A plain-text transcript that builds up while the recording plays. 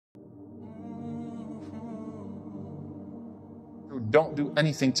Don't do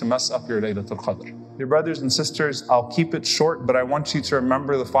anything to mess up your Laylatul Qadr. Dear brothers and sisters, I'll keep it short, but I want you to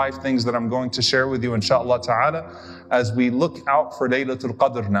remember the 5 things that I'm going to share with you, inshallah ta'ala, as we look out for Laylatul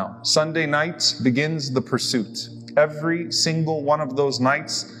Qadr now. Sunday night begins the pursuit. Every single one of those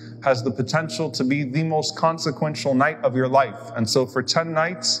nights has the potential to be the most consequential night of your life. And so for 10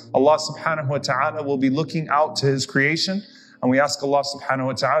 nights, Allah subhanahu wa ta'ala will be looking out to His creation. And we ask Allah subhanahu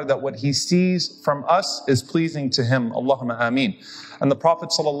wa ta'ala that what He sees from us is pleasing to Him. Allahumma ameen. And the Prophet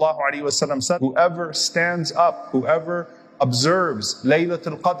sallallahu alaihi wasallam said, whoever stands up, whoever observes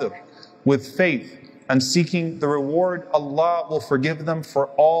Laylatul Qadr with faith and seeking the reward, Allah will forgive them for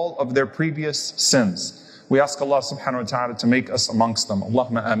all of their previous sins. We ask Allah subhanahu wa ta'ala to make us amongst them.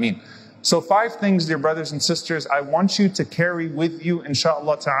 Allahumma ameen. So 5 things, dear brothers and sisters, I want you to carry with you,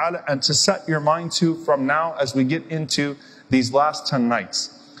 inshaAllah ta'ala, and to set your mind to from now as we get into these last 10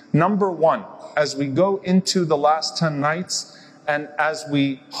 nights. Number 1, as we go into the last 10 nights, and as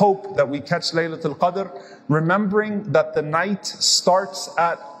we hope that we catch Laylatul Qadr, remembering that the night starts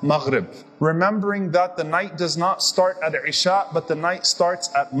at Maghrib. Remembering that the night does not start at Isha, but the night starts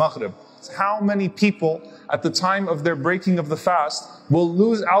at Maghrib. How many people at the time of their breaking of the fast will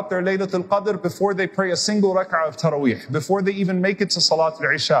lose out their Laylatul Qadr before they pray a single rak'ah of Taraweeh, before they even make it to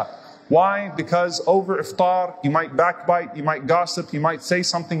Salatul Isha? Why? Because over iftar, you might backbite, you might gossip, you might say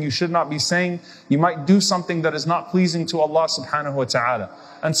something you should not be saying, you might do something that is not pleasing to Allah subhanahu wa ta'ala.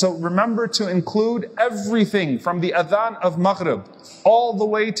 And so remember to include everything from the adhan of Maghrib all the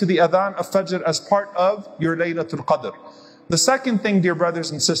way to the adhan of Fajr as part of your Laylatul Qadr. The second thing, dear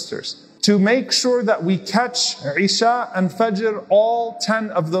brothers and sisters, to make sure that we catch Isha and Fajr all 10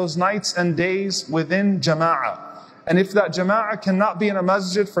 of those nights and days within Jama'ah. And if that Jama'ah cannot be in a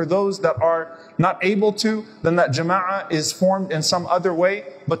masjid for those that are not able to, then that Jama'ah is formed in some other way,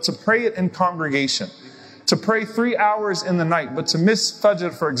 but to pray it in congregation. To pray 3 hours in the night, but to miss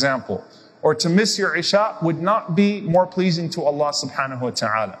Fajr, for example, or to miss your Isha would not be more pleasing to Allah subhanahu wa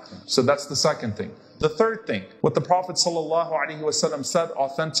ta'ala. So that's the second thing. The third thing, what the Prophet ﷺ said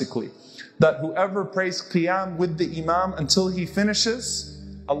authentically, that whoever prays Qiyam with the Imam until he finishes,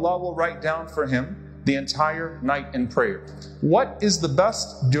 Allah will write down for him the entire night in prayer. What is the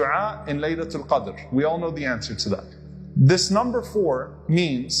best dua in Laylatul Qadr? We all know the answer to that. This number 4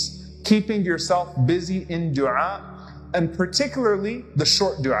 means keeping yourself busy in dua, and particularly the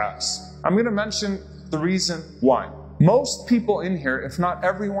short du'as. I'm going to mention the reason why. Most people in here, if not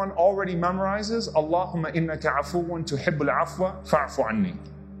everyone, already memorizes Allahumma innaka afuwun tuhibbul afwa fa'fu anni.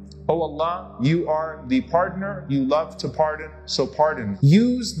 Oh Allah, you are the pardoner, you love to pardon, so pardon.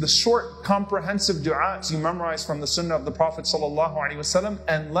 Use the short, comprehensive du'as you memorize from the sunnah of the Prophet ﷺ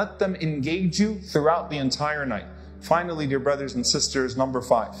and let them engage you throughout the entire night. Finally, dear brothers and sisters, number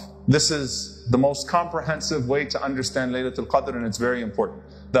 5. This is the most comprehensive way to understand Laylatul Qadr, and it's very important.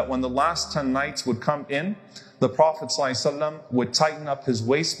 That when the last 10 nights would come in, the Prophet ﷺ would tighten up his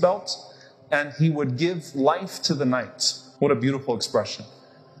waist belt and he would give life to the night. What a beautiful expression.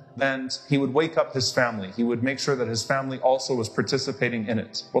 And he would wake up his family. He would make sure that his family also was participating in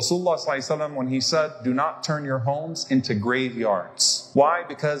it. Rasulullah ﷺ, when he said, do not turn your homes into graveyards. Why?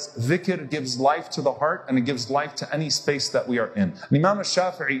 Because dhikr gives life to the heart and it gives life to any space that we are in. Imam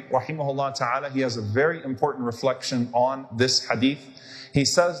al-Shafi'i, rahimahullah ta'ala, he has a very important reflection on this hadith. He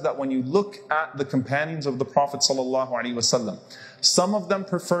says that when you look at the companions of the Prophet ﷺ, some of them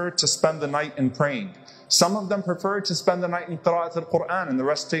prefer to spend the night in praying. Some of them prefer to spend the night in qira'at al-Qur'an, in the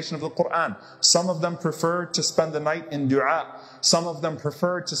recitation of the Qur'an. Some of them prefer to spend the night in dua. Some of them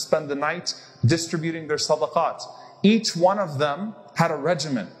prefer to spend the night distributing their sadaqat. Each one of them had a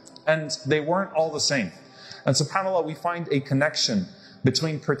regimen, and they weren't all the same. And subhanAllah, we find a connection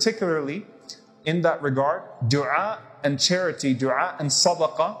between, particularly in that regard, dua and charity, dua and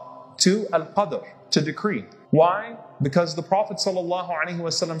sadaqah to al-qadr, to decree. Why? Because the Prophet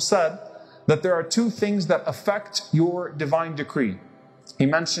ﷺ said that there are 2 things that affect your divine decree. He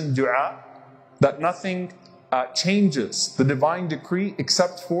mentioned dua, that nothing changes the divine decree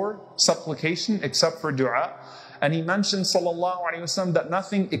except for supplication, except for dua. And he mentioned ﷺ that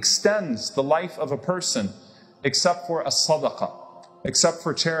nothing extends the life of a person except for a sadaqah, except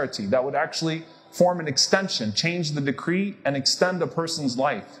for charity. That would actually form an extension, change the decree and extend a person's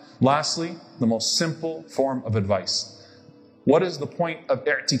life. Lastly, the most simple form of advice. What is the point of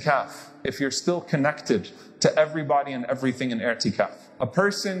i'tikaf if you're still connected to everybody and everything in i'tikaf? A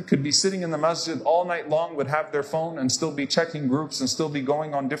person could be sitting in the masjid all night long, would have their phone and still be checking groups and still be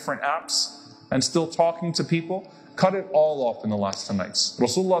going on different apps and still talking to people. Cut it all off in the last 10 nights.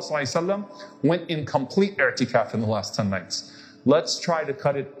 Rasulullah ﷺ went in complete i'tikaf in the last 10 nights. Let's try to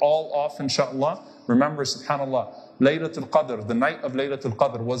cut it all off, inshallah. Remember, subhanallah, Laylatul Qadir, the night of Laylatul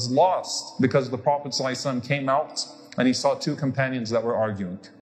Qadir, was lost because the Prophet ﷺ came out and he saw two companions that were arguing.